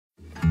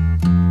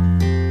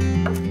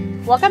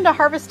Welcome to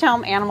Harvest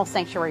Home Animal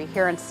Sanctuary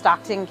here in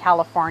Stockton,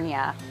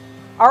 California.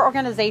 Our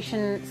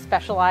organization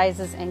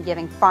specializes in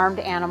giving farmed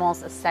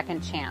animals a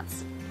second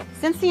chance.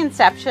 Since the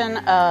inception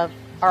of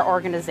our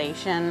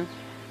organization,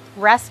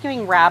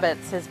 rescuing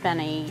rabbits has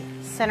been a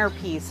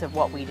centerpiece of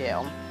what we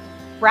do.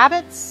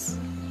 Rabbits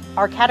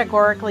are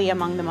categorically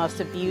among the most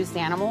abused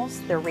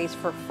animals. They're raised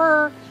for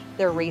fur,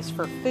 they're raised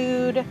for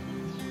food,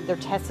 they're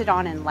tested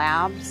on in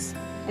labs,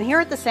 and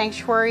here at the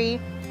sanctuary,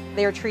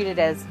 they are treated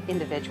as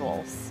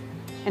individuals.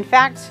 In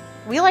fact,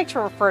 we like to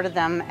refer to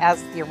them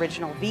as the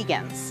original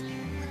vegans.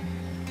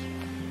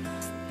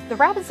 The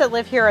rabbits that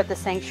live here at the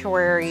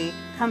sanctuary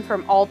come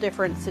from all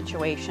different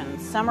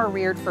situations. Some are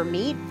reared for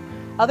meat,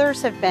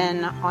 others have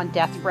been on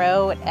death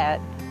row at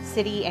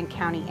city and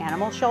county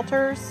animal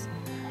shelters,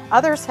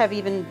 others have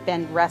even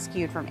been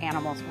rescued from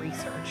animals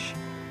research.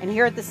 And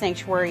here at the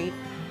sanctuary,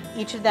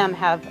 each of them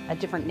have a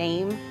different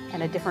name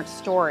and a different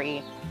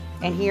story,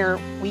 and here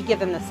we give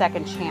them the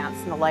second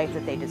chance in the life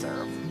that they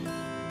deserve.